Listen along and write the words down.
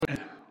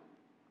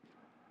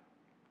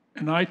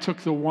and I took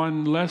the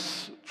one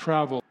less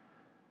traveled.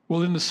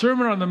 Well, in the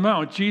Sermon on the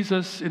Mount,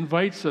 Jesus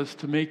invites us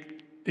to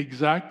make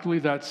exactly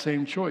that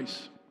same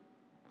choice.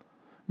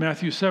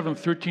 Matthew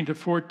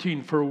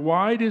 7:13-14, "For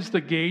wide is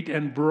the gate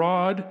and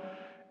broad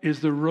is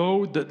the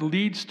road that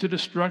leads to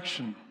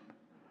destruction,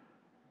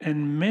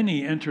 and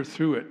many enter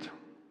through it.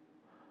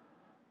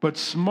 But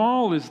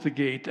small is the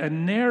gate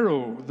and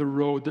narrow the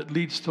road that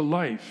leads to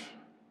life,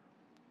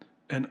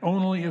 and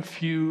only a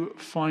few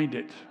find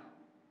it."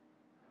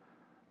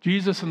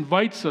 Jesus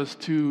invites us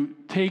to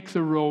take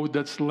the road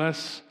that's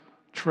less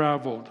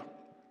traveled.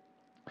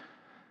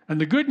 And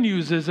the good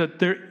news is that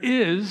there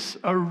is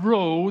a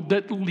road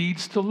that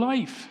leads to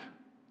life,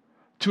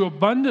 to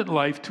abundant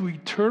life, to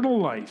eternal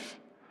life.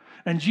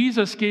 And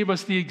Jesus gave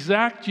us the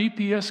exact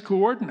GPS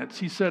coordinates.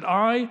 He said,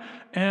 "I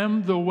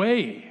am the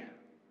way.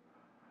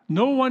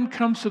 No one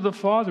comes to the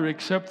Father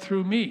except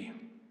through me."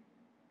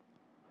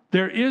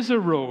 There is a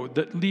road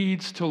that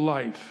leads to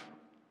life.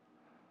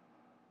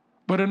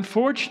 But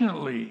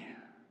unfortunately,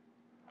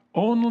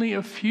 only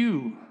a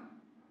few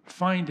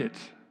find it.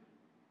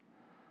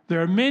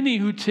 There are many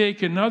who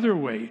take another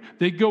way.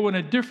 They go in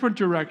a different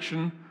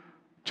direction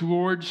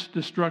towards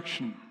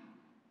destruction.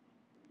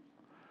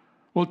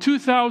 Well,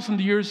 2,000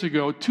 years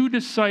ago, two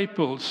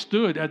disciples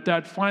stood at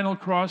that final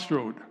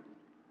crossroad,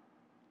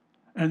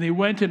 and they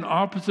went in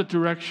opposite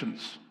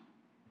directions.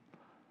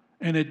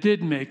 And it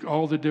did make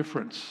all the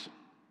difference.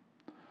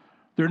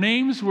 Their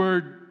names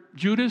were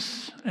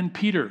Judas and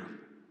Peter.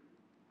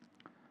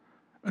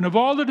 And of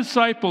all the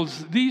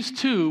disciples, these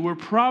two were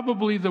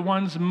probably the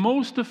ones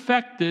most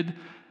affected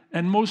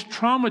and most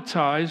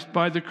traumatized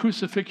by the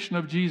crucifixion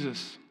of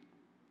Jesus.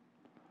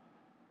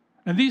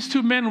 And these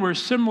two men were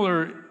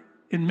similar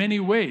in many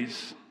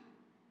ways,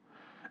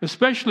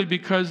 especially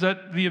because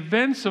that the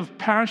events of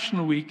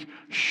Passion Week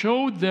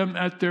showed them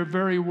at their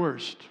very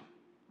worst.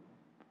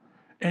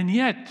 And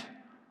yet,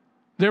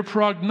 their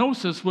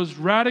prognosis was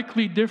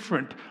radically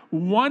different.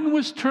 One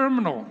was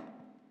terminal,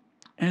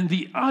 and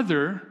the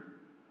other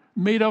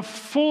made a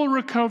full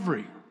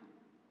recovery.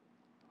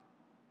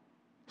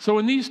 So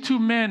in these two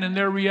men and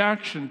their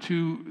reaction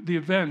to the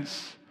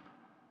events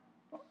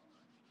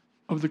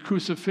of the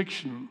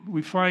crucifixion,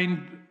 we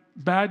find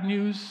bad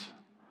news,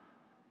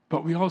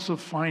 but we also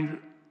find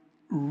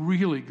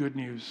really good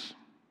news.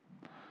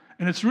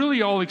 And it's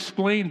really all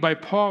explained by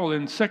Paul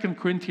in 2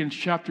 Corinthians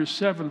chapter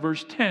 7,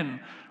 verse 10,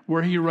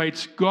 where he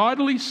writes,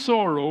 "Godly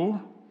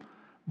sorrow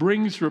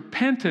brings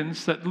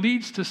repentance that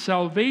leads to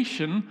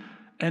salvation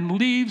and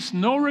leaves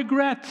no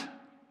regret.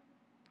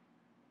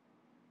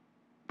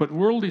 But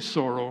worldly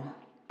sorrow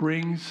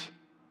brings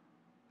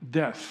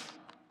death."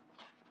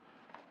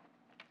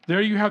 There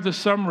you have the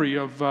summary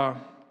of the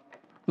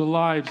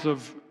lives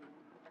of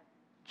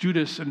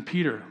Judas and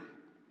Peter.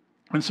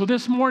 And so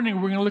this morning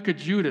we're going to look at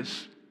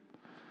Judas,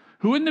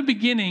 who in the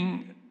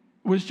beginning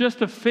was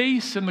just a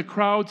face in the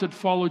crowds that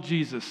followed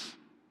Jesus.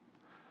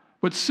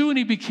 But soon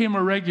he became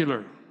a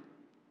regular.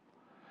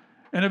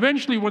 And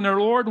eventually, when our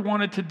Lord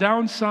wanted to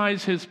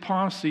downsize his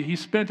posse, he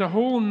spent a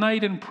whole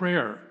night in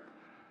prayer,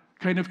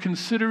 kind of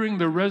considering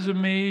the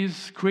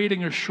resumes,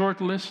 creating a short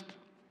list.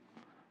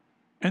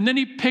 And then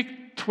he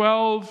picked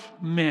 12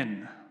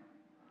 men.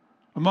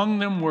 Among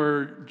them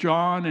were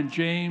John and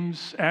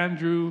James,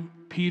 Andrew,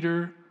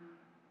 Peter,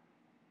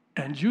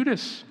 and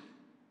Judas.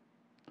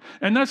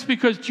 And that's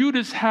because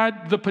Judas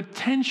had the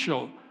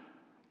potential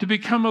to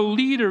become a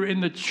leader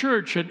in the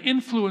church, an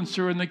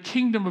influencer in the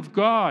kingdom of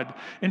God.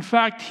 In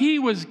fact, he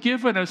was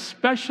given a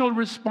special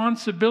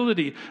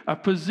responsibility, a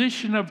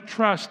position of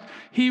trust.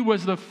 He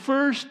was the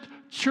first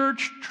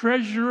church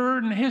treasurer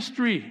in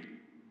history.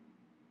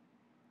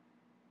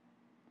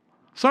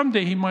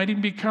 Someday he might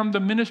even become the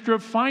minister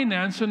of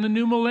finance in the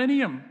new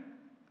millennium.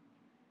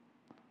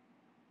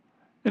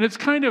 And it's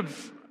kind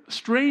of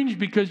strange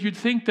because you'd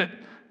think that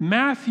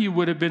Matthew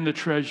would have been the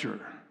treasurer,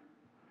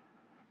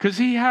 because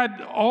he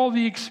had all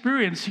the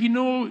experience. He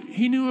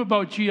knew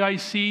about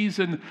GICs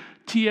and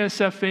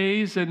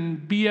TSFAs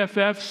and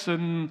BFFs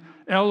and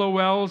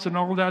LOLs and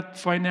all that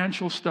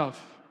financial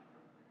stuff.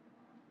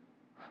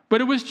 But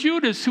it was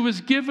Judas who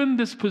was given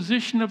this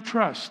position of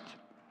trust.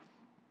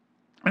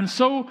 And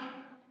so,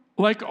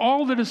 like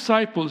all the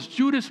disciples,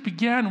 Judas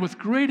began with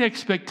great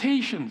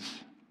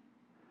expectations.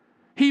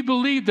 He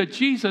believed that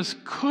Jesus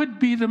could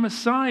be the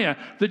Messiah,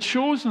 the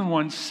chosen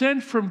one,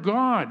 sent from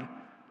God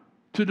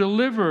to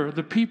deliver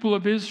the people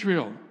of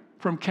Israel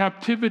from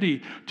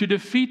captivity, to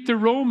defeat the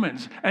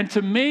Romans, and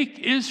to make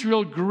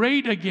Israel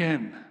great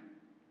again.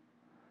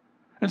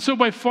 And so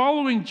by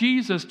following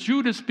Jesus,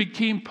 Judas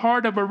became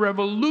part of a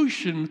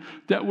revolution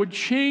that would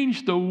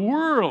change the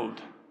world.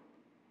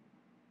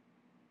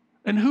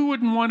 And who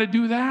wouldn't want to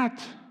do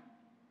that?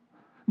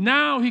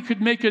 Now he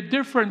could make a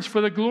difference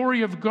for the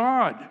glory of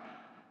God.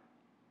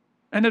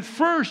 And at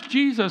first,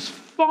 Jesus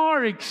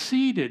far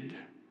exceeded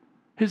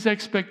his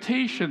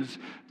expectations.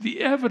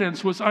 The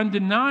evidence was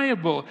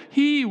undeniable.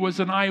 He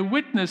was an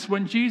eyewitness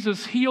when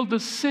Jesus healed the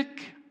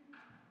sick,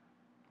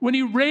 when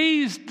he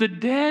raised the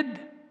dead.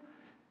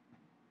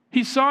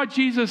 He saw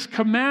Jesus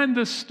command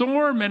the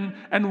storm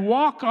and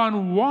walk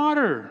on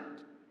water.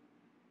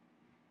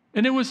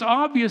 And it was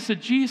obvious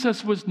that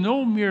Jesus was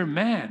no mere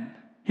man.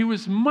 He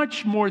was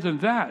much more than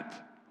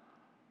that.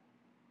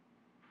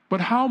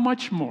 But how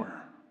much more?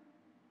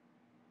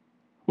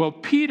 Well,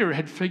 Peter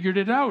had figured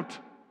it out.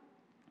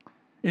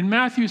 In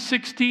Matthew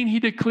 16, he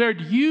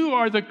declared, "You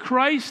are the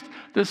Christ,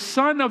 the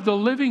Son of the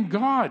living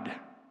God."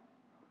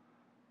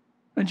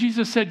 And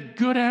Jesus said,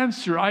 "Good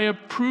answer. I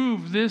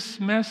approve this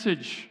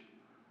message."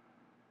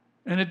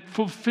 And it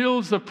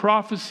fulfills the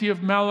prophecy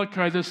of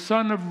Malachi. The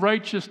Son of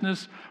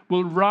Righteousness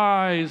will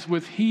rise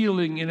with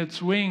healing in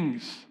its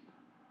wings.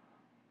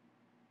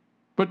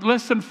 But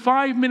less than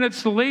 5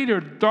 minutes later,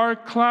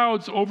 dark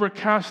clouds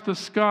overcast the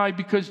sky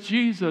because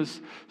Jesus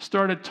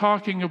started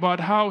talking about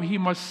how he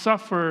must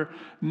suffer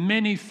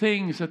many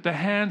things at the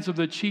hands of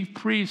the chief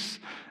priests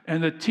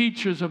and the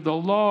teachers of the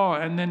law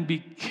and then be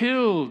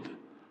killed.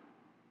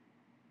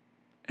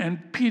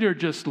 And Peter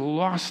just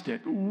lost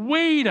it.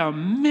 Wait a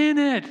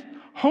minute.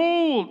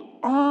 Hold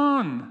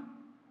on.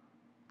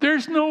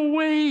 There's no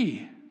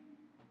way.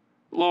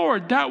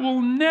 Lord, that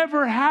will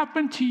never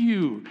happen to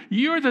you.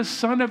 You're the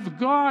Son of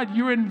God.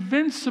 You're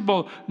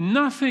invincible.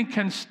 Nothing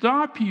can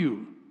stop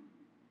you.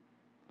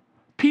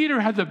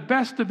 Peter had the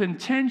best of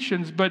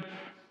intentions, but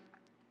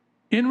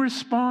in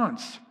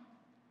response,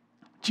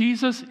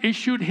 Jesus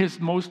issued his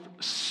most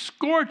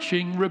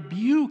scorching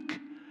rebuke.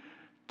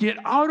 "Get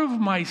out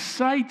of my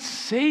sight,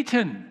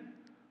 Satan.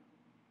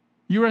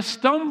 You're a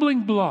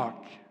stumbling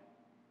block.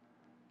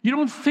 You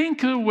don't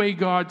think the way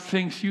God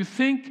thinks. You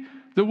think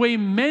the way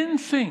men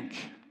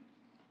think."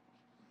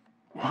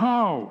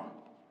 Wow.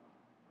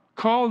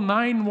 Call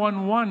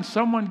 911.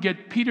 Someone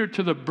get Peter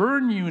to the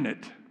burn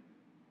unit.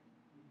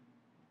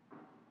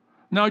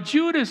 Now,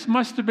 Judas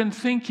must have been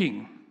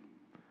thinking,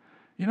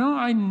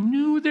 I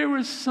knew there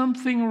was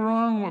something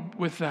wrong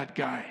with that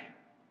guy.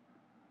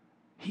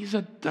 He's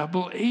a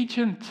double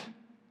agent.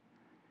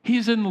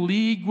 He's in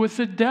league with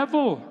the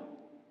devil.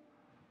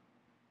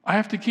 I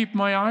have to keep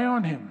my eye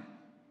on him.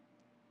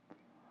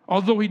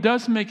 Although he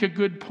does make a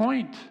good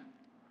point.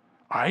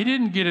 I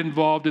didn't get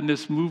involved in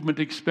this movement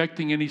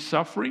expecting any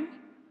suffering.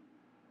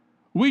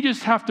 We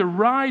just have to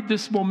ride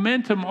this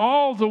momentum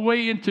all the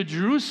way into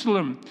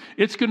Jerusalem.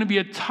 It's going to be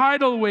a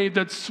tidal wave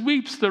that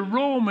sweeps the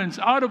Romans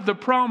out of the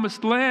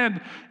promised land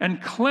and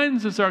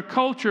cleanses our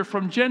culture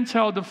from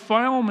Gentile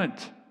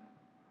defilement.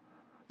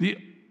 The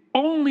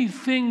only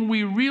thing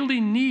we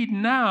really need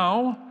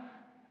now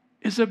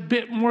is a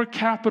bit more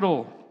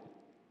capital.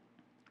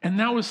 And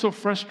that was so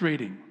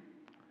frustrating.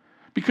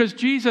 Because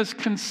Jesus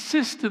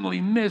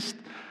consistently missed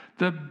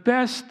the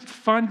best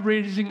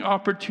fundraising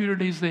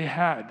opportunities they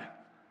had.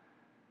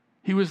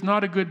 He was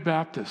not a good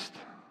Baptist.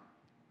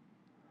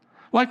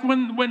 Like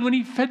when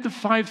he fed the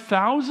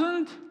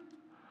 5,000,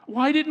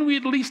 why didn't we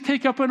at least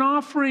take up an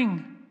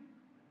offering?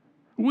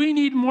 We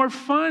need more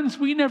funds.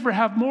 We never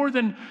have more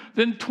than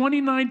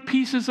 29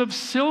 pieces of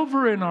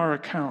silver in our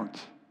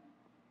account.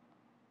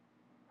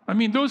 I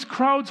mean, those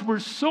crowds were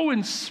so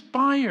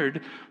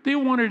inspired. They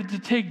wanted to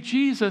take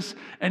Jesus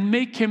and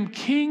make him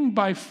king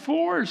by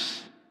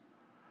force.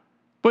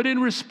 But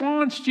in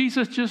response,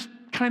 Jesus just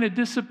kind of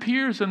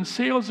disappears and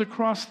sails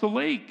across the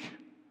lake.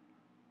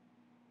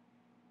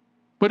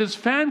 But his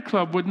fan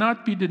club would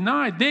not be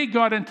denied. They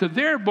got into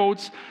their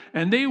boats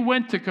and they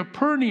went to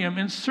Capernaum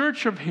in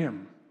search of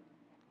him.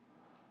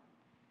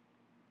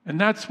 And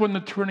that's when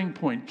the turning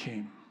point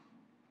came.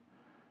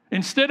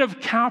 Instead of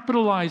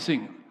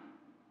capitalizing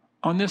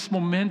on this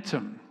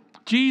momentum,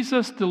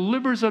 Jesus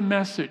delivers a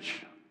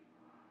message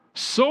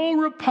so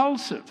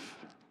repulsive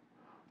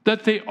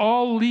that they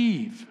all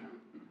leave.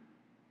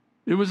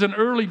 It was an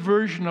early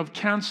version of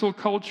cancel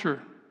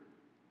culture.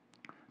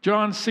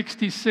 John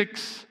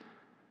 66,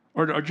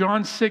 or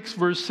John 6,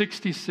 verse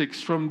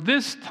 66. From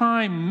this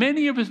time,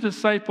 many of his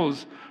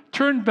disciples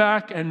turned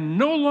back and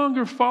no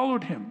longer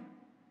followed him.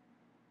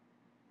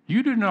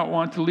 "You do not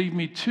want to leave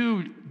me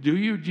too, do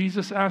you?"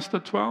 Jesus asked the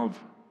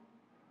 12.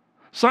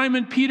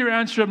 Simon Peter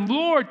answered him,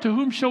 "Lord, to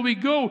whom shall we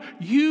go?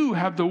 You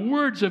have the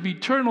words of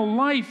eternal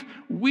life.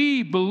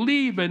 We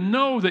believe and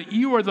know that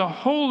you are the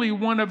Holy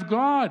One of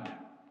God."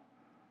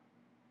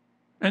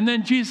 And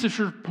then Jesus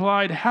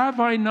replied, "Have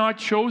I not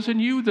chosen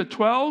you, the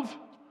 12?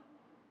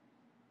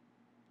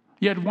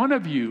 Yet one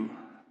of you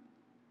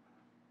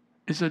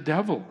is a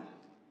devil."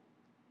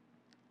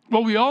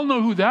 Well, we all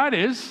know who that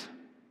is.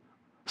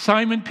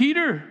 Simon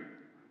Peter.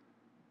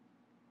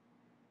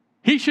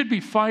 He should be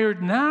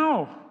fired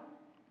now.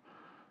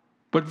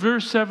 But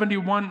verse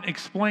 71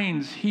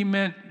 explains he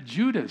meant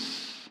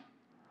Judas,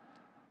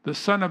 the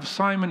son of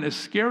Simon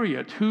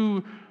Iscariot,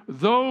 who,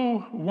 though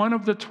one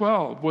of the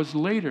 12, was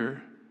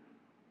later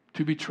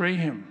to betray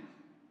him.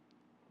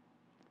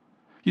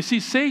 You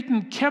see,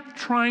 Satan kept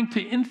trying to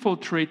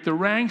infiltrate the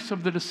ranks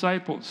of the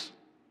disciples.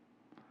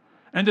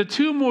 And the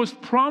two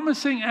most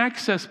promising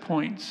access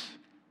points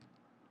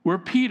were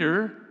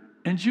Peter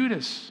and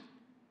Judas.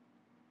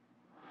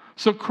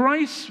 So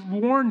Christ's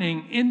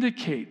warning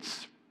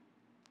indicates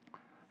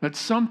that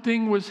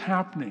something was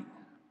happening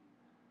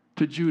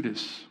to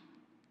Judas.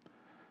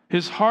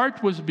 His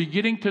heart was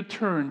beginning to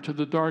turn to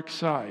the dark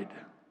side.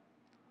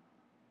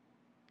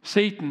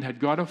 Satan had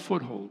got a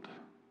foothold.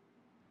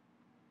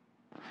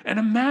 And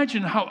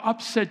imagine how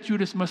upset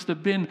Judas must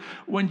have been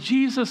when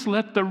Jesus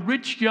let the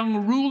rich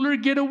young ruler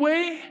get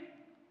away.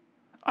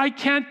 I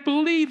can't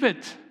believe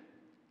it.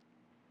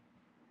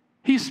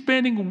 He's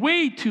spending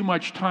way too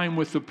much time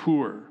with the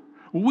poor.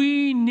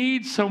 We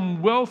need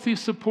some wealthy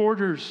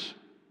supporters.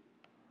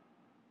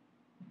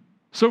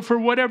 So for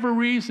whatever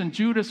reason,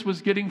 Judas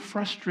was getting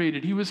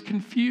frustrated. He was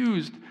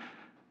confused,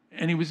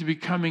 and he was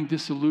becoming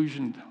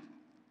disillusioned.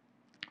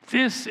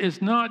 This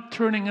is not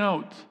turning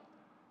out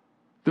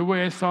the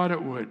way I thought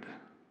it would.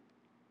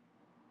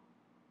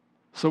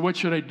 So what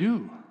should I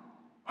do?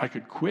 I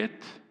could quit.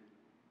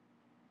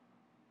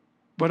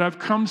 But I've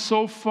come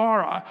so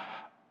far.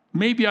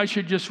 Maybe I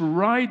should just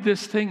ride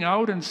this thing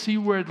out and see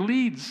where it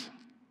leads.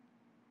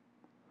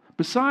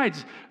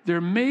 Besides,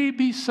 there may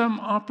be some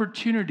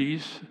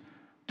opportunities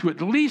to at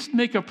least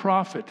make a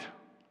profit.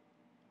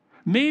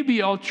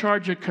 Maybe I'll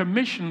charge a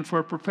commission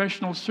for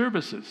professional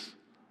services.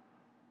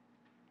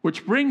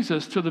 Which brings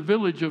us to the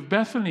village of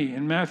Bethany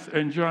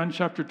in John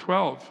chapter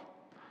 12.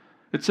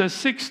 It says,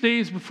 6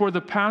 days before the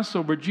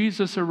Passover,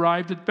 Jesus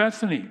arrived at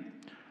Bethany,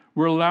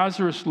 where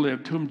Lazarus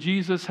lived, whom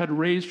Jesus had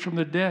raised from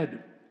the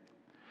dead.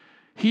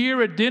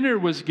 Here a dinner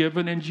was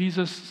given in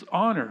Jesus'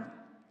 honor.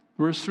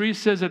 Verse 3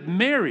 says that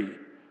Mary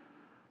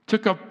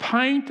took a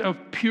pint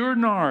of pure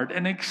nard,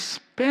 an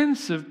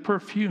expensive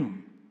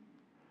perfume.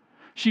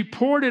 She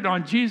poured it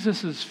on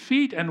Jesus'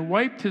 feet and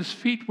wiped his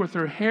feet with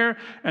her hair,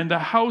 and the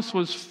house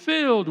was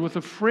filled with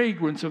the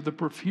fragrance of the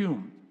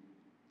perfume.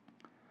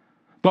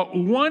 But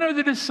one of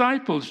the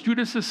disciples,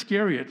 Judas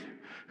Iscariot,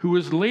 who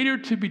was later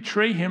to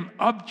betray him,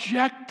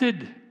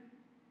 objected.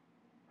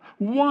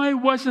 Why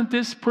wasn't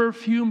this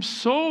perfume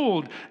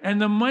sold and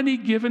the money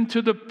given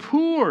to the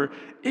poor?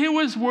 It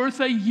was worth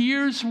a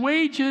year's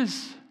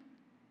wages.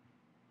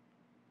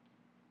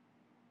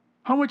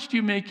 How much do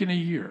you make in a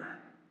year?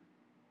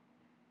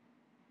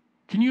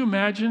 Can you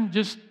imagine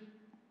just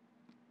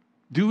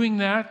doing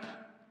that?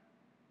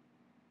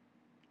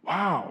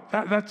 Wow,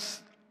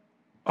 that's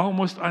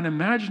almost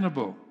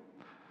unimaginable.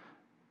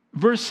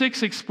 Verse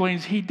 6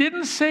 explains, he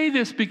didn't say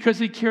this because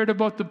he cared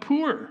about the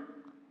poor,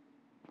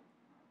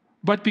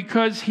 but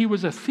because he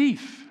was a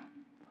thief.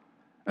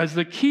 As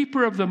the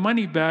keeper of the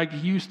money bag,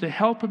 he used to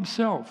help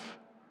himself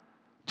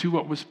to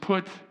what was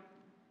put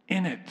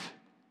in it.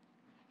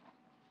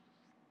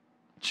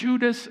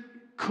 Judas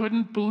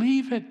couldn't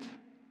believe it.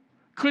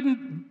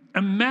 Couldn't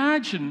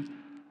imagine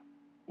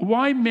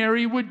why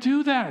Mary would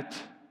do that.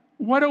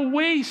 What a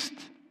waste.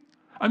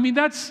 I mean,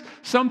 that's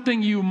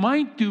something you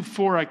might do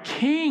for a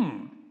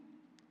king,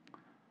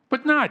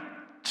 but not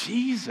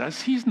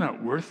Jesus. He's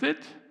not worth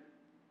it.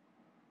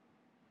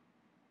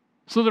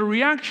 So the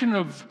reaction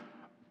of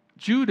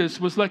Judas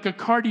was like a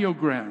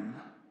cardiogram,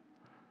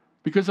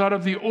 because out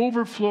of the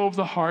overflow of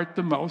the heart,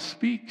 the mouth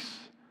speaks.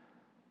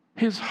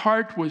 His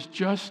heart was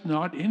just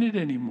not in it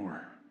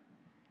anymore.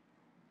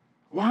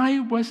 Why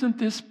wasn't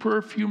this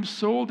perfume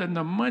sold and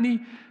the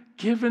money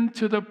given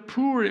to the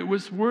poor? It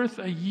was worth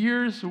a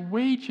year's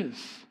wages.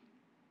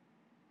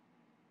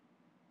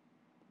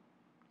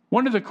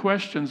 One of the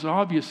questions,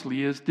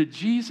 obviously, is, did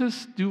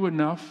Jesus do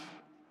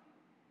enough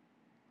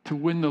to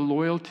win the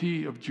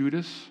loyalty of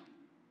Judas?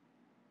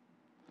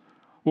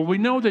 Well, we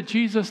know that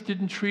Jesus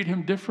didn't treat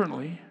him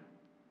differently,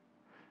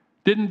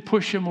 didn't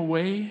push him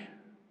away.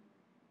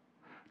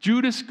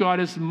 Judas got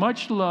as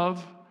much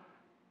love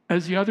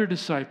as the other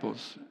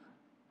disciples.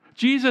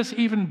 Jesus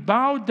even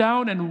bowed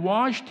down and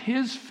washed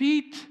his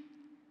feet.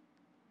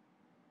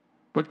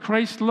 But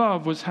Christ's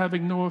love was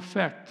having no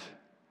effect.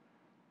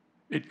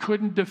 It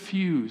couldn't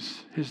diffuse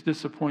his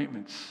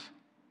disappointments.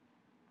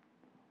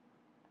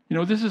 You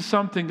know, this is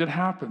something that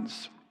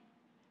happens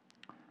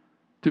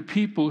to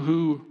people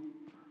who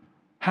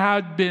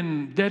had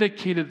been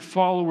dedicated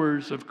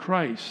followers of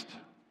Christ,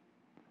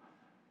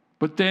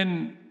 but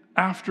then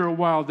after a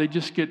while they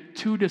just get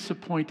too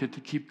disappointed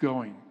to keep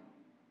going.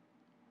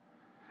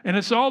 And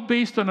it's all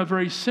based on a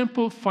very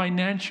simple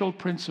financial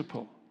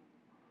principle.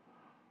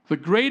 The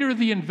greater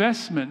the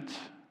investment,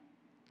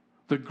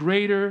 the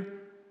greater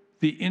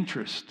the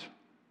interest.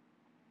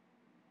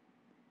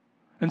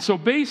 And so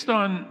based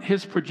on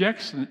his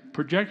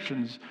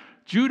projections,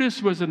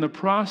 Judas was in the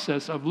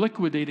process of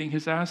liquidating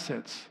his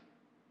assets.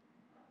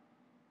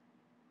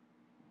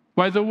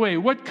 By the way,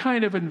 what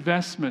kind of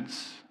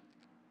investments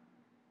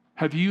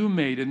have you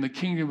made in the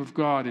kingdom of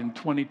God in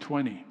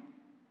 2020?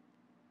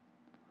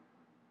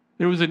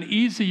 It was an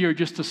easy year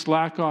just to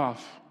slack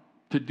off,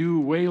 to do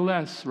way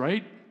less,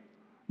 right?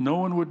 No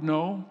one would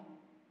know.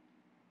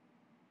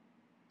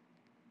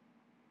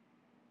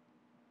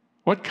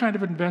 What kind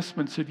of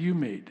investments have you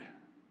made?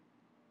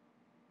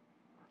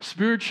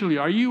 Spiritually,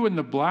 are you in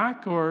the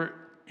black or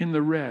in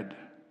the red?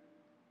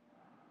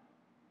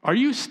 Are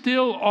you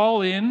still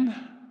all in?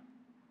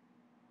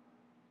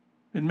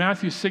 In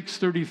Matthew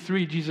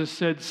 6:33, Jesus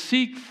said,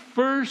 "Seek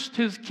first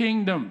his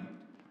kingdom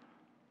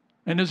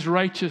and his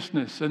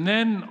righteousness, and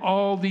then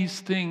all these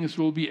things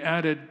will be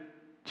added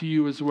to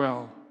you as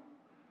well.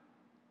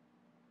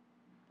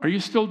 Are you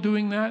still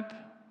doing that?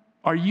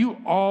 Are you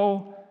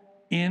all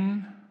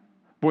in?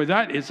 Boy,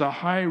 that is a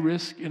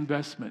high-risk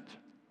investment.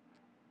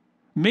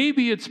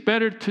 Maybe it's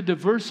better to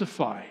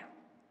diversify.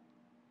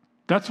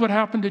 That's what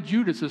happened to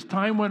Judas. As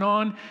time went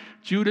on,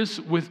 Judas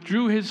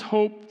withdrew his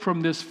hope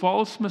from this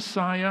false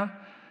Messiah,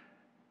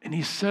 and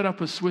he set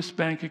up a Swiss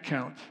bank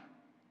account.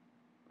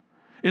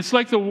 It's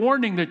like the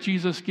warning that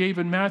Jesus gave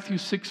in Matthew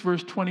 6,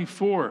 verse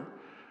 24.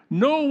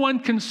 No one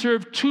can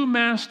serve two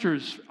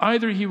masters.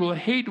 Either he will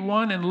hate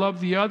one and love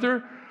the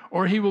other,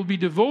 or he will be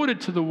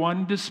devoted to the one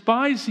and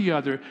despise the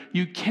other.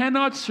 You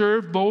cannot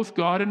serve both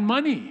God and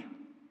money.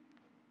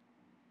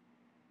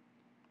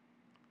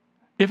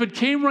 If it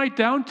came right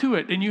down to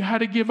it and you had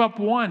to give up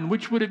one,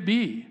 which would it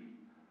be?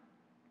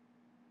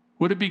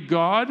 Would it be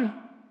God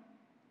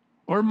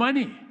or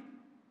money?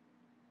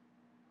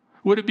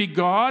 Would it be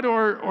God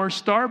or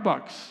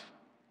Starbucks?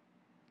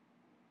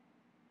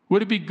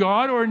 Would it be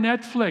God or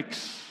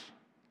Netflix?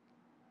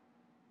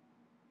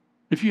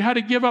 If you had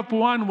to give up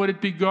one, would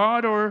it be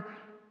God or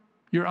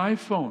your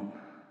iPhone?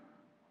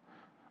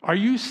 Are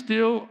you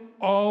still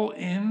all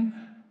in?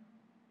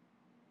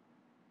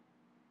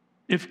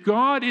 If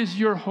God is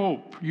your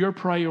hope, your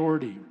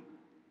priority,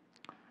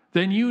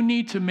 then you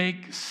need to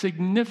make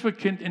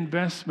significant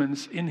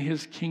investments in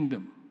His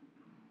kingdom.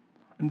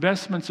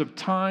 Investments of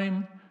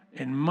time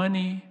and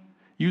money,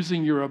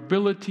 using your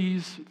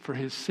abilities for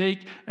His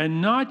sake,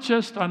 and not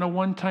just on a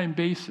one-time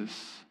basis.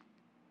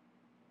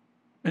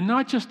 And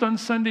not just on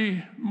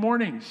Sunday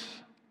mornings,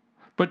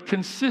 but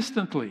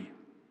consistently.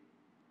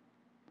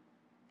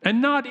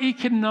 And not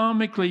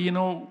economically,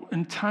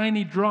 in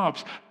tiny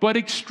drops, but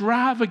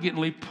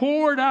extravagantly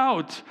poured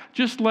out,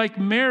 just like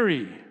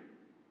Mary.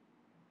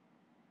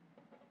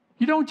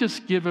 You don't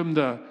just give Him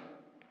the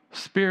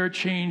spare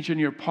change in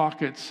your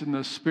pockets and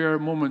the spare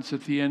moments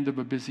at the end of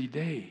a busy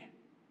day.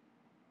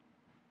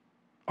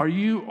 Are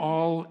you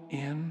all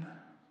in?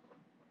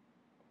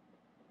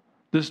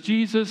 Does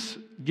Jesus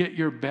get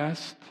your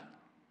best?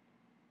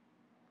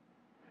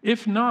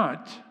 If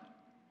not,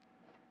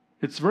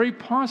 it's very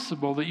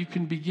possible that you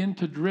can begin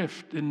to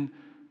drift in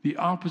the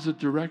opposite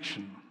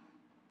direction,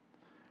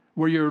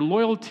 where your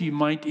loyalty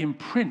might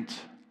imprint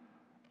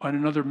on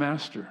another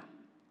master.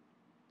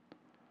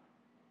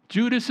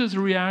 Judas's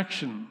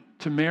reaction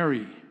to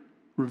Mary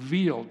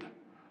revealed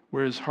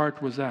where his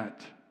heart was at.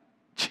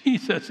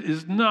 Jesus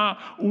is not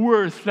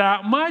worth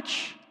that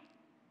much.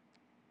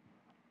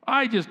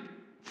 I just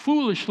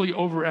foolishly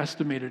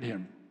overestimated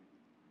Him.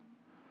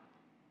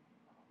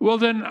 Well,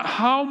 then,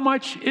 how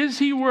much is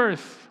He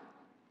worth?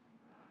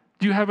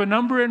 Do you have a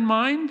number in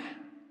mind?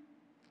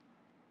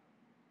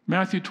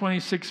 Matthew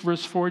 26,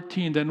 verse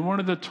 14, then one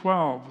of the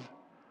 12,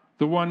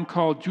 the one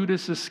called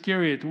Judas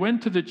Iscariot,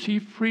 went to the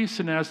chief priests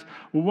and asked,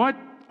 what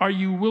are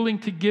you willing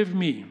to give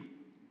me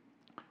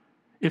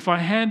if I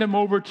hand him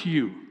over to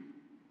you?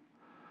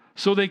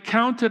 So they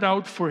counted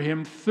out for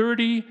him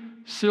 30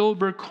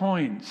 silver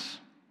coins.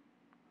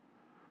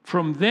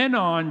 From then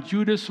on,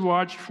 Judas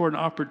watched for an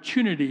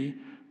opportunity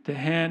to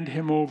hand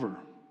him over.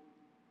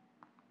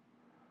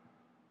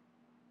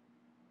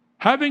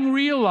 Having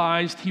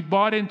realized he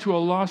bought into a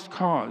lost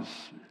cause,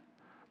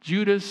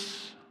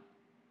 Judas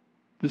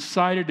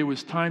decided it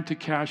was time to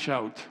cash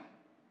out.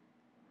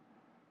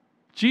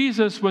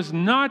 Jesus was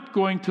not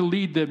going to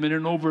lead them in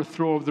an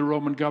overthrow of the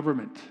Roman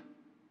government.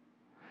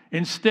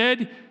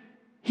 Instead,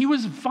 He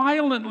was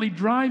violently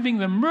driving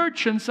the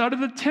merchants out of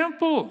the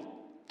temple.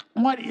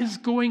 What is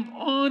going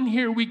on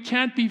here? We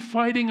can't be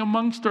fighting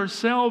amongst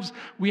ourselves.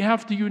 We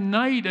have to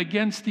unite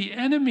against the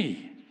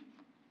enemy.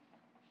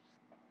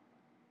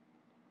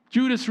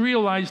 Judas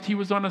realized he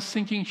was on a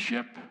sinking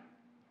ship.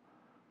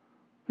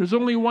 There's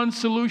only one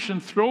solution.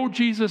 Throw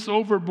Jesus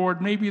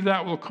overboard. Maybe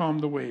that will calm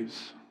the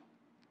waves.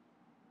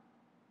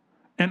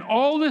 And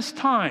all this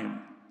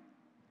time,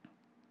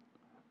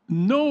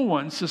 no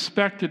one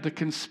suspected the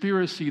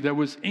conspiracy that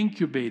was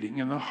incubating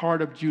in the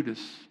heart of Judas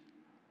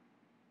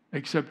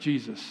except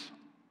Jesus.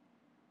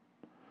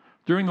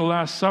 During the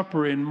Last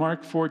Supper in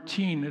Mark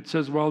 14, it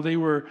says,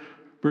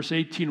 verse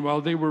 18,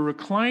 while they were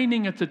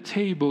reclining at the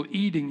table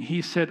eating,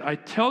 He said, I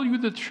tell you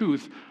the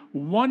truth,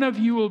 one of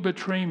you will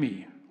betray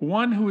me,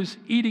 one who is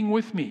eating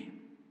with me.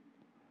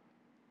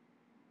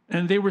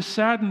 And they were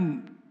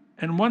saddened,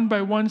 and one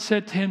by one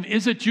said to Him,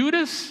 is it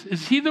Judas?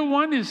 Is he the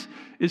one? Is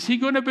he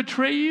going to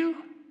betray you?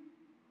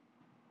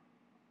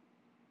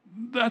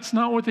 That's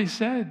not what they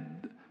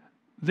said.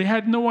 They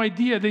had no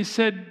idea. They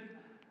said,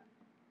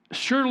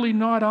 surely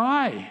not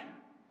I.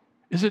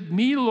 Is it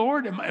me,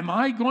 Lord? Am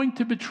I going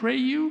to betray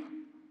you?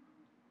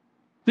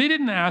 They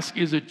didn't ask,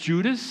 is it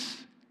Judas?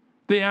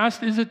 They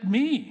asked, is it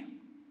me?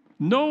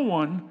 No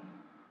one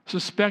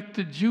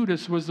suspected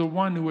Judas was the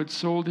one who had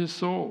sold his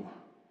soul.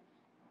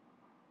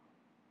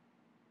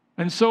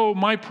 And so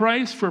my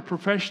price for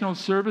professional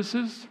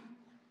services,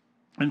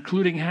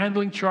 including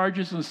handling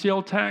charges and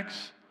sale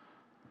tax,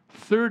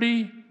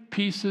 30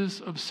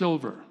 pieces of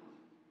silver.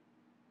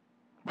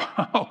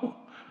 Wow,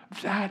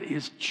 that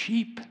is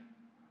cheap.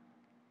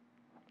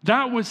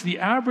 That was the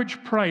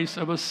average price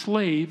of a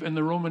slave in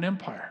the Roman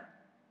Empire,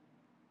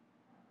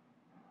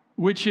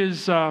 which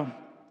is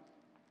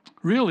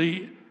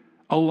really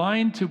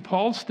aligned to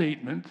Paul's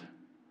statement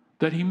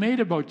that he made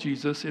about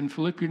Jesus in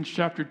Philippians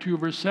chapter 2,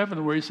 verse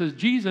 7, where he says,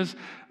 Jesus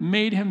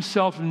made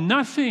himself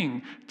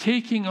nothing,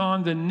 taking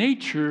on the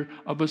nature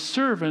of a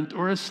servant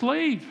or a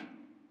slave.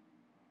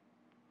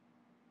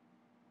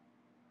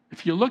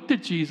 If you looked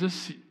at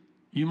Jesus,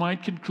 you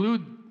might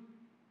conclude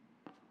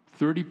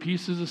 30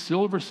 pieces of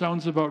silver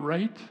sounds about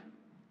right.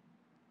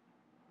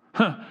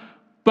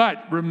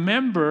 But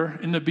remember,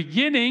 in the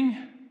beginning,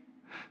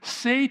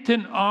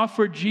 Satan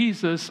offered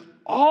Jesus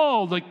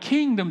all the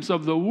kingdoms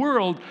of the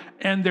world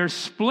and their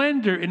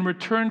splendor in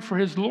return for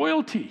his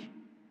loyalty.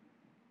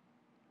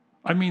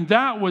 I mean,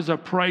 that was a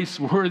price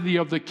worthy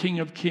of the King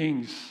of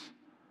Kings.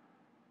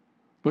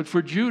 But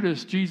for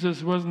Judas,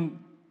 Jesus wasn't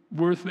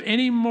worth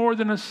any more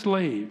than a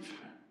slave.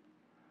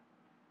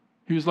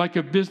 He was like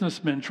a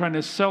businessman trying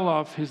to sell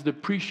off his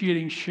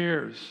depreciating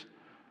shares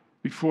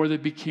before they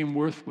became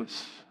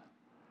worthless.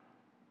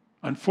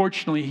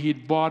 Unfortunately, he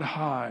had bought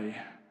high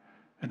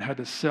and had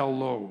to sell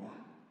low.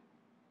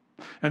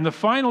 And the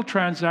final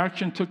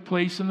transaction took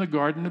place in the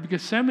Garden of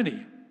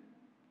Gethsemane.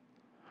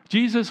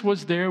 Jesus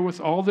was there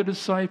with all the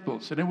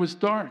disciples, and it was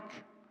dark.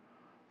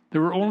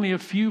 There were only a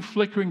few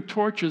flickering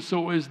torches,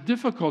 so it was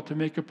difficult to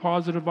make a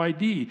positive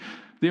ID.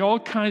 They all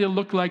kind of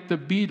looked like the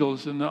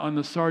Beatles on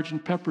the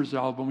Sgt. Pepper's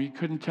album. You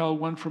couldn't tell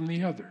one from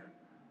the other.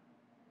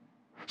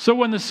 So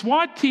when the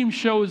SWAT team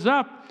shows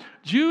up,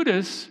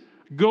 Judas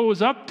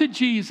goes up to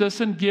Jesus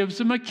and gives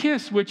him a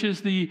kiss, which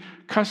is the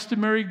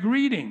customary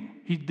greeting.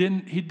 He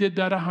did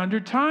that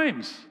 100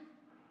 times.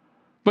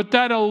 But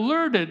that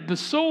alerted the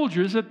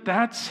soldiers that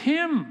that's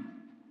him.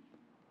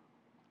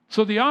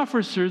 So the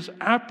officers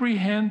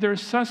apprehend their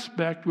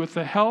suspect with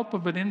the help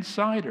of an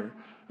insider,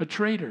 a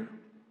traitor.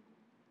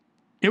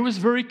 It was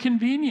very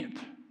convenient.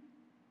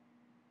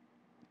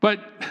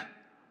 But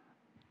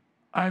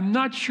I'm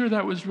not sure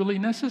that was really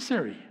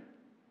necessary.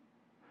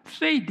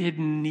 They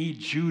didn't need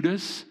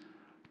Judas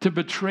to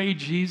betray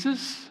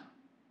Jesus.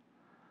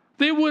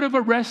 They would have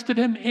arrested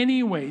him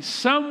anyway.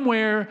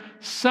 Somewhere,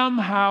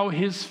 somehow,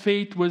 his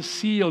fate was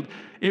sealed.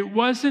 It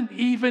wasn't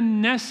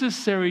even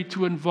necessary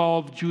to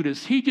involve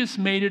Judas. He just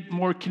made it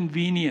more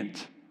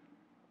convenient.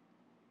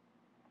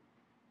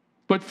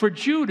 But for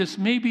Judas,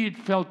 maybe it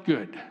felt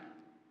good.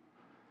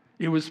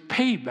 It was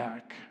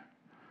payback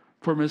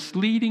for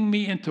misleading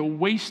me into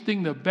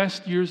wasting the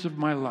best years of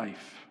my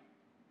life.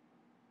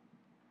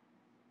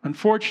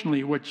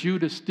 Unfortunately, what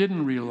Judas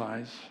didn't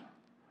realize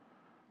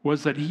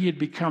was that he had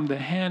become the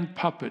hand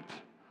puppet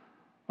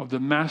of the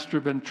master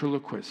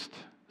ventriloquist,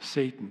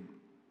 Satan.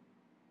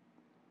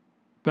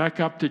 Back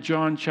up to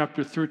John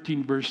chapter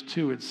 13, verse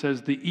 2, it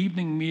says, the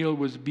evening meal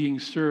was being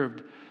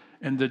served,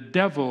 and the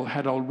devil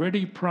had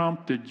already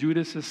prompted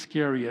Judas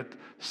Iscariot,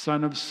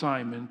 son of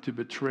Simon, to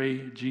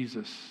betray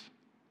Jesus.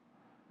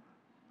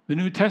 The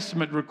New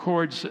Testament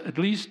records at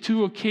least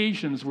 2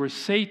 occasions where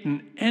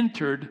Satan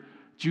entered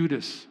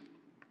Judas.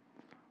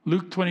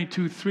 Luke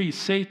 22:3,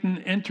 Satan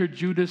entered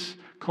Judas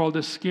called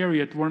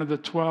Iscariot, one of the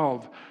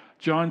 12.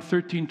 John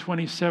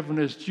 13:27,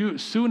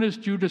 as soon as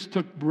Judas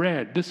took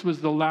bread, this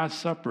was the Last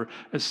Supper,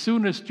 as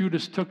soon as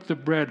Judas took the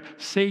bread,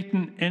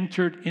 Satan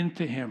entered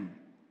into him.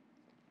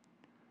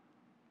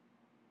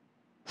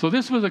 So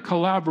this was a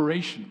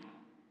collaboration.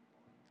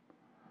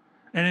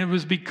 And it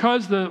was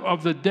because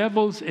of the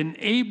devil's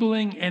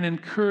enabling and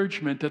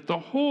encouragement that the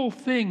whole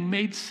thing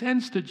made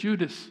sense to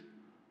Judas.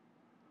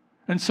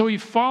 And so he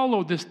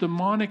followed this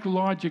demonic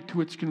logic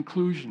to its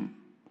conclusion.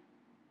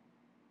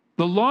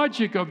 The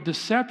logic of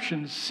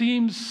deception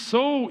seems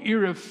so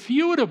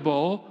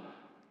irrefutable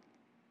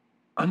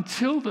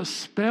until the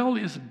spell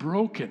is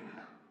broken.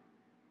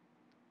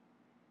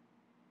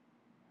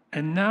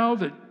 And now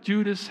that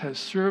Judas has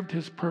served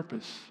his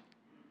purpose,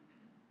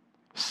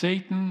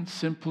 Satan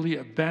simply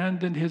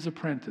abandoned his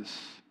apprentice.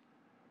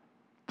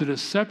 The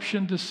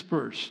deception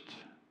dispersed.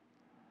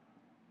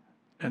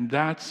 And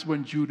that's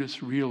when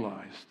Judas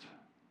realized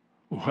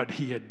what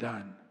he had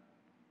done.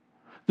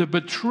 The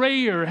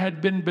betrayer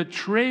had been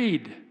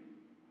betrayed,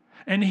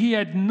 and he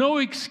had no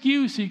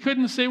excuse. He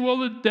couldn't say, well,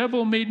 the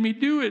devil made me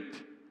do it.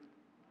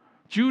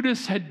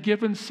 Judas had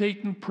given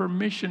Satan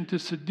permission to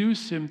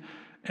seduce him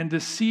and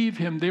deceive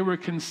him. They were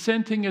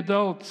consenting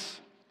adults.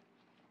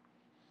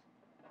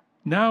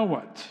 Now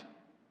what?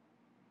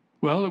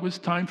 Well, it was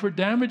time for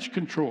damage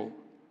control.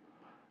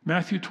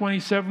 Matthew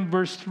 27,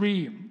 verse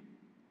 3.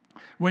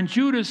 When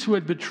Judas, who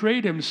had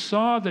betrayed him,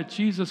 saw that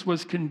Jesus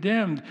was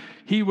condemned,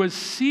 he was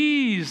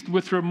seized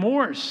with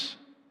remorse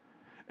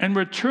and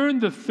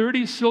returned the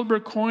 30 silver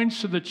coins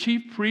to the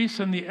chief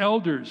priests and the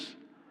elders.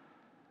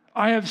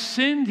 I have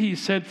sinned, he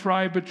said, for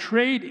I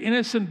betrayed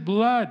innocent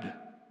blood.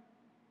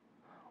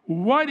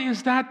 What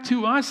is that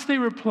to us? They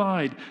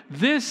replied.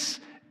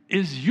 This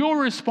is your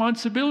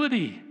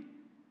responsibility.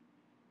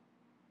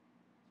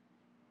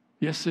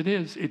 Yes, it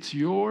is. It's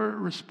your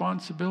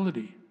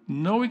responsibility.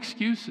 No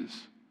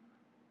excuses.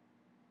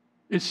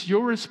 It's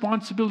your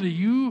responsibility.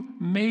 You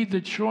made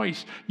the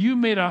choice. You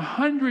made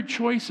 100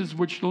 choices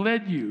which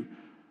led you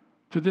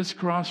to this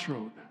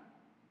crossroad.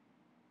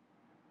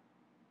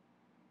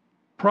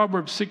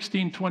 Proverbs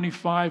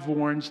 16:25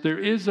 warns, there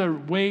is a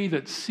way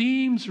that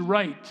seems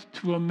right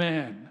to a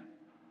man,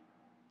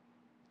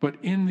 but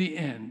in the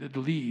end it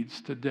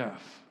leads to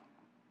death.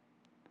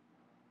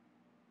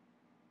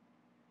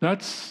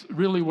 That's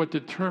really what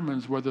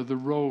determines whether the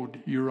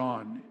road you're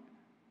on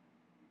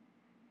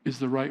is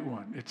the right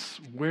one. It's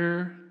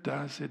where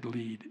does it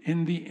lead?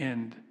 In the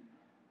end,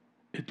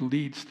 it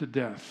leads to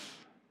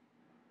death.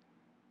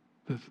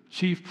 The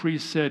chief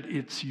priest said,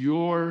 it's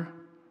your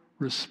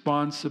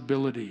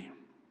responsibility.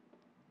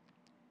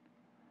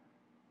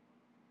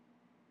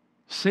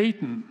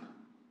 Satan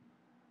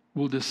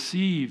will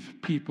deceive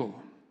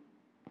people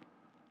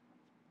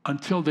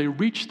until they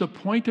reach the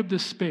point of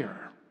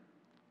despair,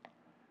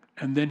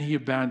 and then he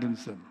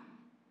abandons them.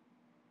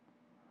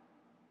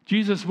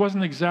 Jesus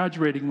wasn't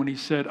exaggerating when he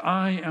said,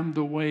 I am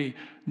the way.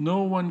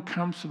 No one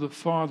comes to the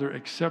Father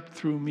except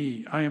through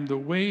me. I am the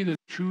way, the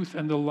truth,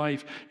 and the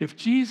life. If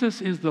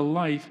Jesus is the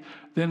life,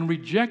 then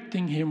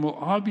rejecting him will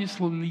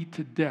obviously lead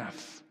to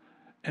death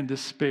and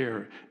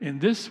despair in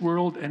this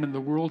world and in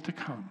the world to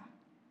come.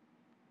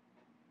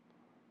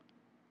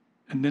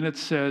 And then it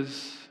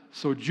says,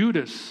 so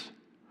Judas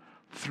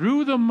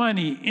threw the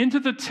money into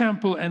the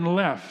temple and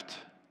left.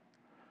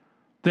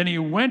 Then he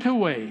went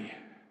away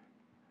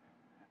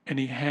and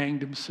he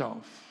hanged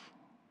himself.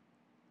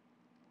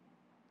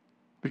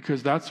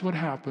 Because that's what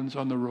happens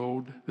on the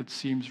road that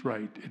seems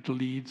right. It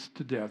leads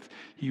to death.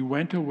 He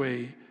went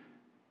away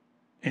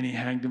and he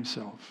hanged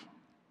himself.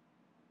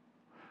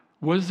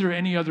 Was there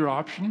any other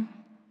option?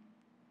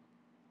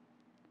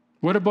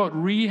 What about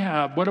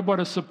rehab? What about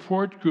a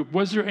support group?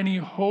 Was there any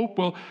hope?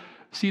 Well,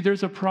 see,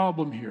 there's a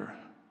problem here.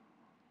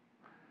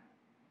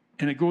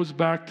 And it goes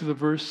back to the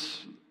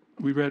verse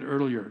we read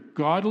earlier.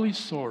 Godly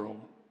sorrow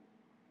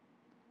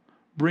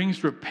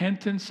brings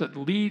repentance that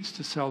leads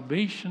to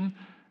salvation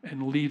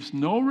and leaves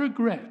no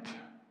regret.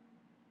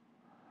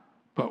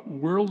 But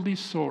worldly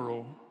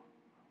sorrow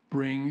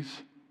brings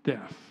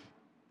death.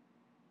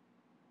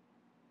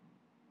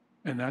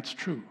 And that's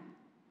true.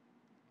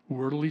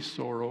 Worldly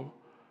sorrow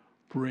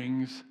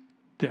brings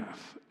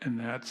death. And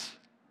that's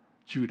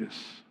Judas.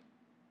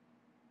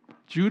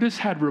 Judas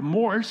had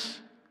remorse.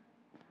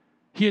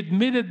 He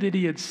admitted that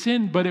he had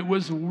sinned, but it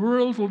was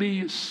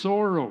worldly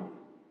sorrow.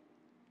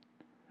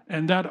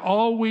 And that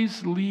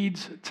always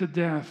leads to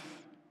death.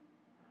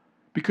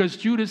 Because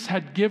Judas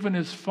had given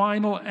his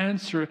final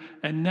answer,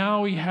 and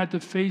now he had to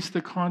face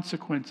the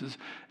consequences.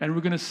 And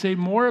we're going to say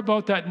more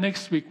about that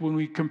next week when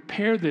we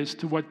compare this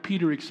to what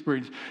Peter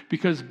experienced.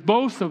 Because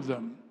both of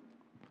them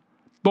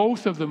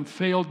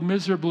failed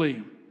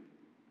miserably.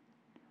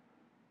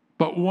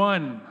 But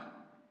one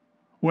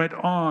went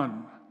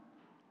on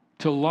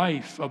to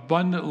life,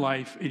 abundant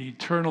life, and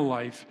eternal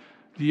life.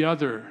 The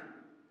other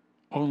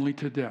only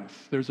to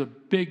death. There's a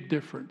big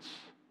difference.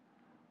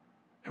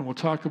 And we'll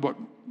talk about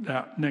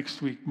that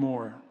next week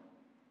more.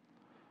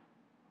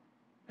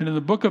 And in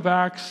the book of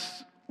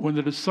Acts, when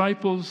the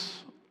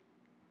disciples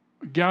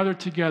gathered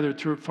together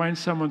to find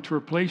someone to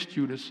replace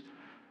Judas,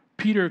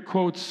 Peter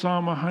quotes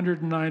Psalm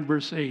 109,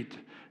 verse 8.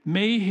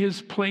 May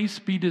his place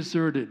be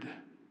deserted.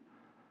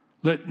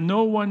 Let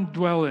no one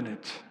dwell in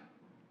it.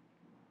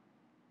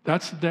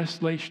 That's the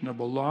desolation of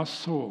a lost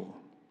soul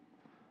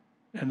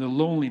and the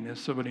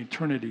loneliness of an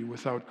eternity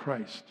without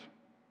Christ.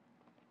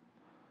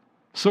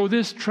 So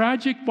this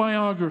tragic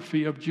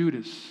biography of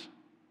Judas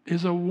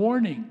is a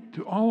warning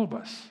to all of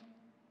us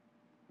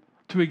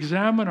to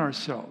examine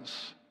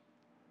ourselves,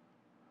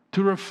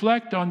 to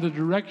reflect on the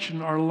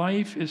direction our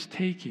life is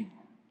taking.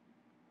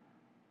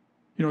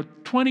 You know,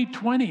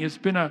 2020 has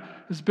been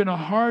a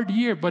hard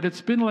year, but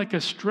it's been like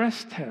a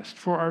stress test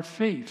for our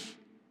faith.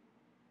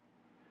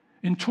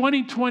 In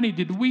 2020,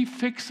 did we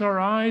fix our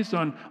eyes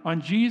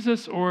on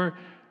Jesus, or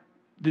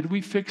did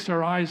we fix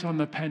our eyes on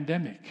the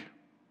pandemic?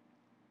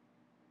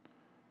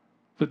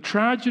 The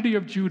tragedy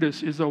of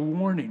Judas is a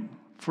warning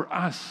for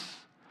us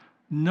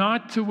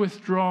not to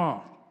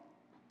withdraw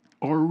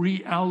or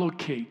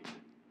reallocate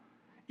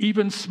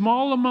even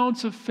small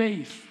amounts of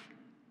faith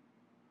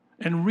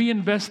and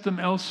reinvest them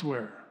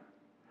elsewhere.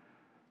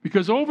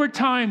 Because over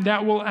time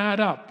that will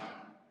add up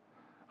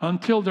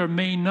until there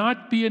may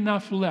not be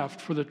enough left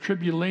for the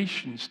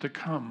tribulations to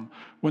come.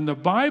 When the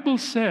Bible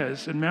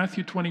says in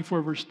Matthew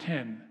 24, verse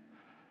 10,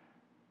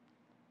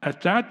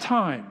 at that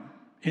time,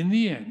 in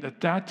the end,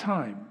 at that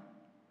time,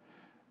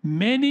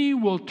 many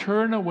will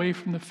turn away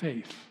from the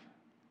faith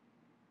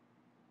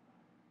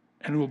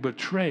and will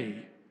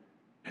betray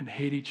and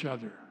hate each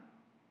other.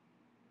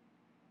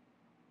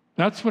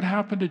 That's what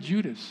happened to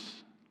Judas.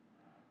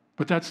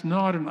 But that's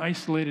not an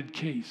isolated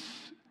case.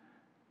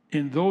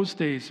 In those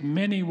days,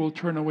 many will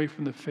turn away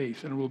from the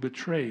faith and will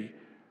betray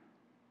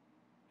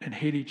and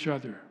hate each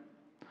other.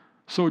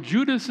 So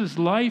Judas's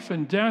life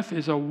and death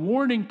is a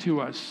warning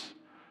to us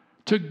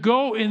to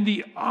go in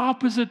the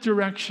opposite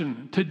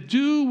direction, to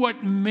do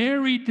what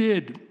Mary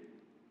did.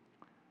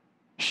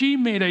 She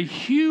made a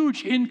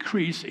huge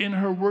increase in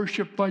her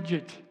worship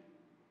budget.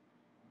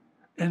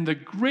 And the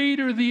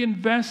greater the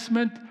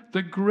investment,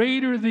 the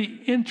greater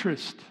the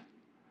interest.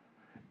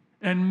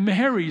 And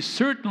Mary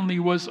certainly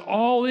was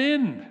all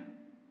in.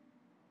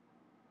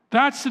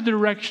 That's the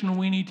direction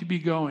we need to be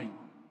going.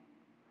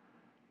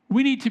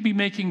 We need to be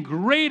making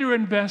greater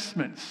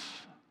investments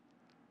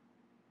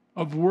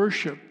of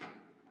worship,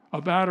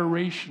 of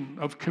adoration,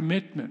 of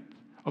commitment,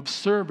 of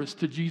service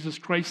to Jesus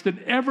Christ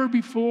than ever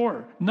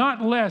before.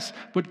 Not less,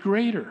 but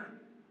greater.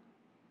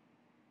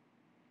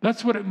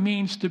 That's what it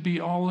means to be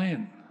all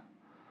in.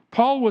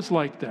 Paul was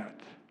like that.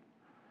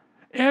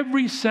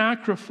 Every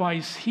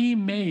sacrifice he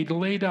made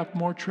laid up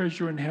more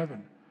treasure in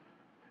heaven.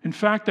 In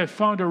fact, I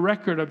found a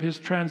record of his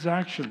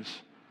transactions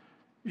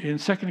in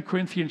 2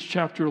 Corinthians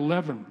chapter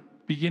 11,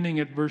 beginning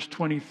at verse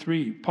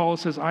 23. Paul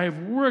says, I have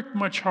worked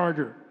much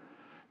harder,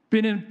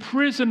 been in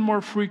prison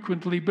more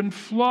frequently, been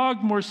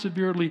flogged more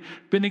severely,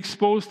 been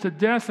exposed to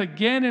death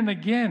again and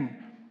again.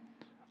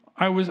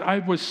 I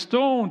was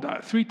stoned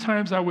 3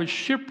 times. I was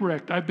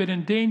shipwrecked. I've been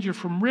in danger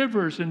from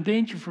rivers, in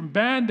danger from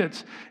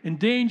bandits, in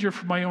danger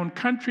from my own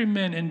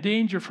countrymen, in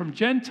danger from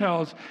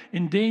Gentiles,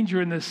 in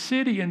danger in the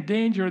city, in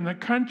danger in the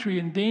country,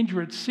 in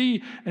danger at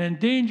sea, and in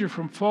danger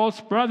from false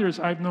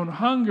brothers. I've known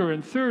hunger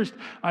and thirst.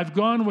 I've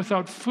gone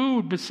without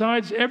food.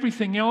 Besides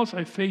everything else,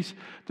 I face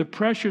the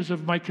pressures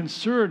of my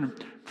concern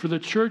for the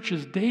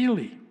churches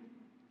daily.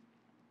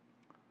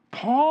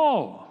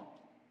 Paul,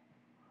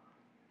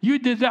 you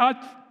did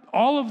that.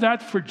 All of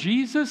that for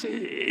Jesus?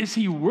 Is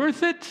he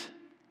worth it?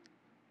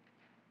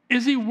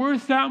 Is he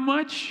worth that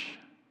much?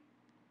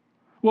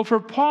 Well, for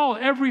Paul,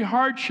 every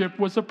hardship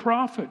was a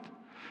profit.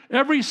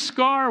 Every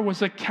scar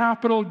was a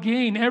capital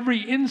gain.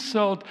 Every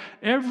insult,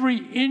 every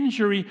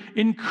injury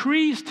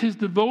increased his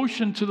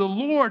devotion to the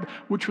Lord,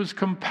 which was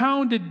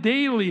compounded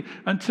daily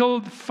until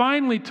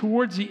finally,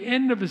 towards the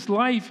end of his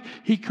life,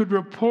 he could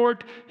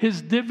report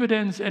his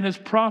dividends and his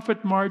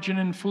profit margin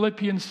in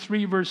Philippians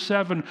 3, verse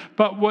 7.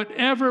 But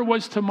whatever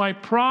was to my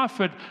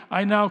profit,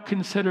 I now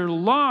consider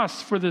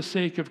loss for the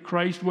sake of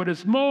Christ. What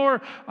is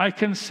more, I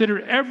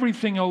consider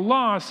everything a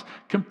loss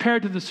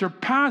compared to the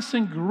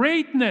surpassing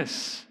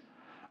greatness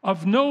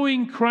of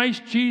knowing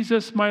Christ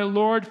Jesus my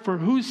Lord, for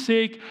whose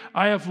sake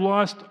I have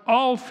lost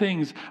all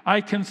things. I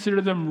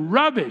consider them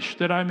rubbish,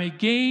 that I may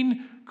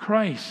gain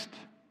Christ.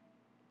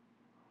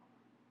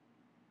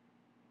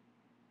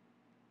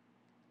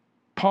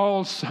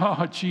 Paul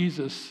saw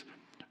Jesus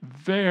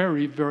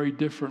very, very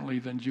differently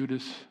than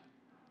Judas.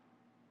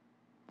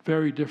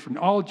 Very different.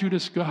 All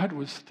Judas got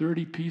was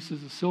 30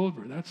 pieces of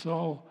silver. That's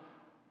all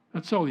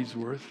he's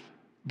worth.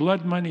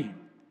 Blood money,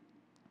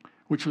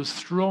 which was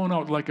thrown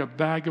out like a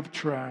bag of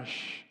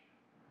trash.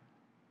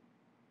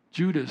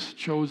 Judas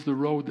chose the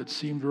road that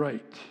seemed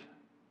right,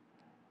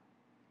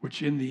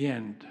 which in the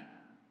end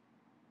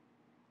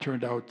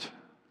turned out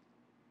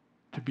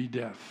to be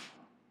death.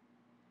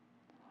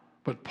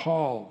 But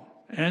Paul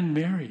and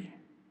Mary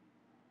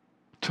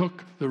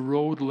took the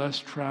road less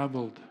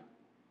traveled,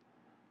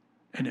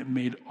 and it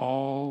made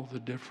all the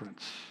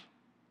difference.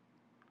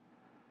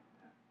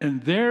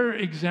 And their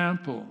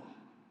example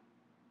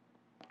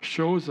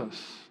shows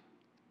us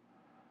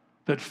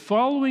that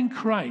following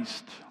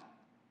Christ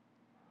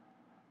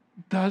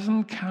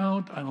doesn't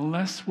count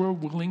unless we're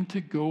willing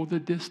to go the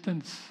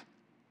distance.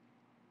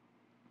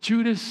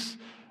 Judas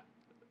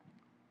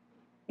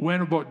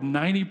went about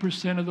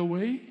 90% of the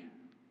way.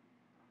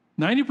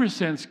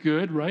 90%'s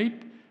good,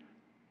 right?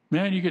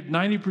 Man, you get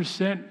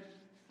 90%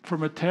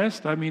 from a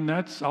test. I mean,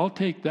 I'll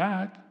take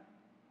that.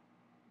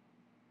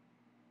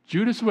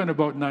 Judas went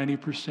about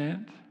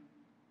 90%.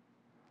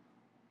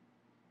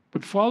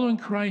 But following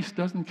Christ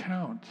doesn't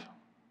count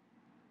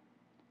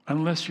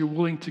unless you're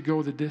willing to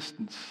go the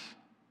distance.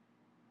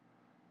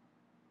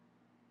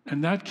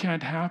 And that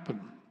can't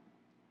happen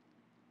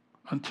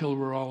until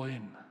we're all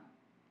in.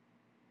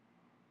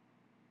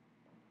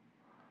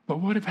 But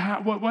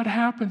what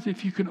happens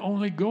if you can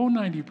only go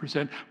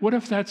 90%? What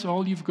if that's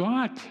all you've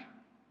got?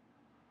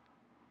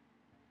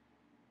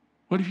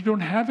 What if you don't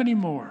have any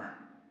more?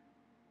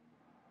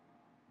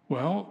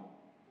 Well,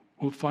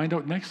 we'll find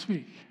out next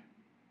week.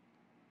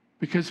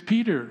 Because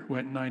Peter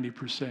went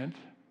 90%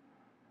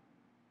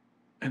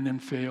 and then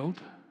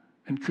failed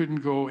and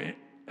couldn't go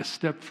a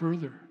step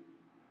further.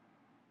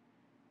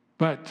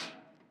 But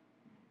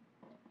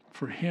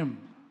for him,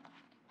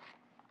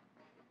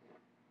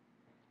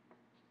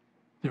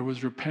 there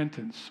was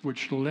repentance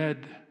which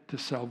led to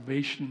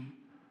salvation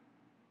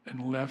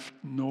and left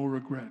no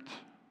regret.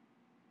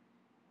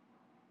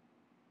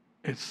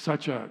 It's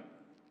such an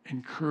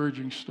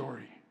encouraging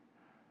story.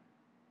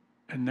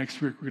 And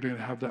next week we're going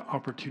to have the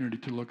opportunity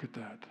to look at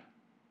that.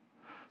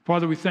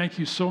 Father, we thank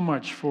you so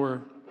much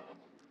for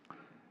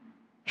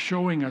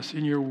showing us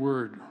in your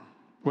word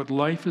what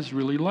life is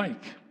really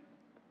like.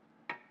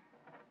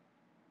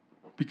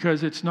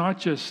 Because it's not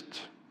just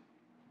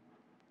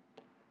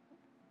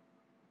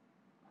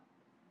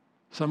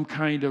some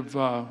kind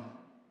of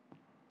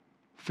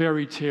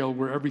fairy tale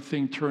where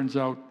everything turns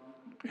out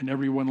and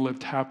everyone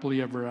lived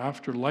happily ever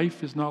after.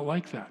 Life is not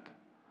like that.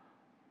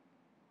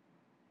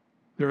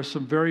 There are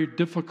some very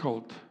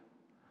difficult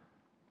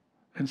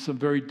and some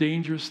very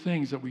dangerous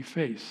things that we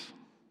face.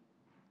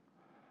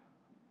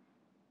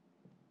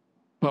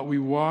 But we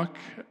walk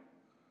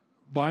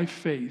by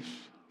faith,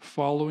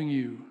 following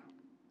you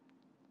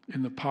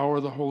in the power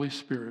of the Holy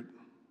Spirit.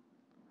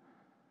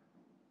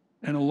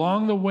 And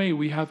along the way,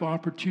 we have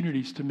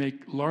opportunities to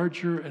make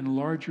larger and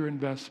larger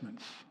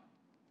investments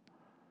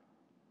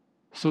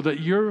so that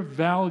your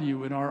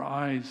value in our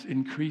eyes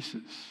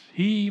increases.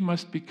 He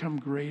must become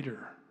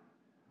greater.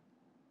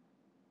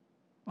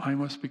 I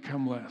must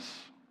become less.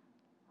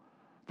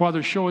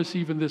 Father, show us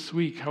even this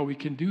week how we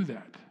can do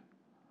that,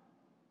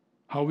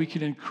 how we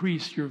can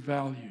increase your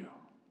value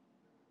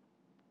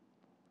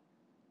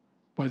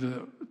by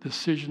the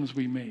decisions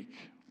we make,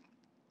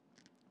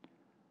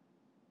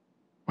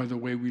 by the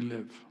way we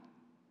live.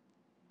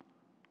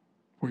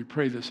 We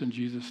pray this in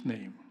Jesus'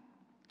 name.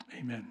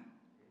 Amen.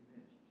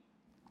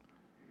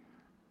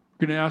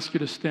 I'm going to ask you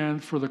to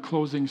stand for the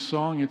closing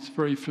song. It's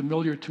very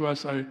familiar to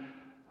us.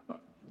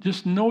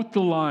 Just note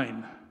the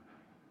line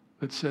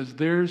that says,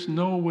 there's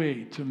no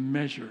way to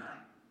measure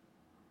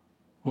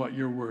what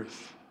you're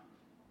worth.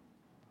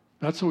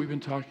 That's what we've been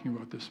talking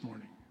about this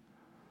morning.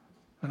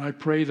 And I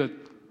pray that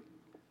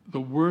the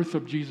worth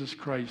of Jesus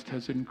Christ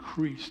has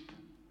increased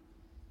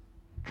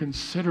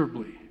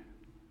considerably,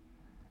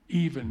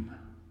 even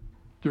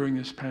during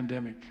this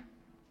pandemic.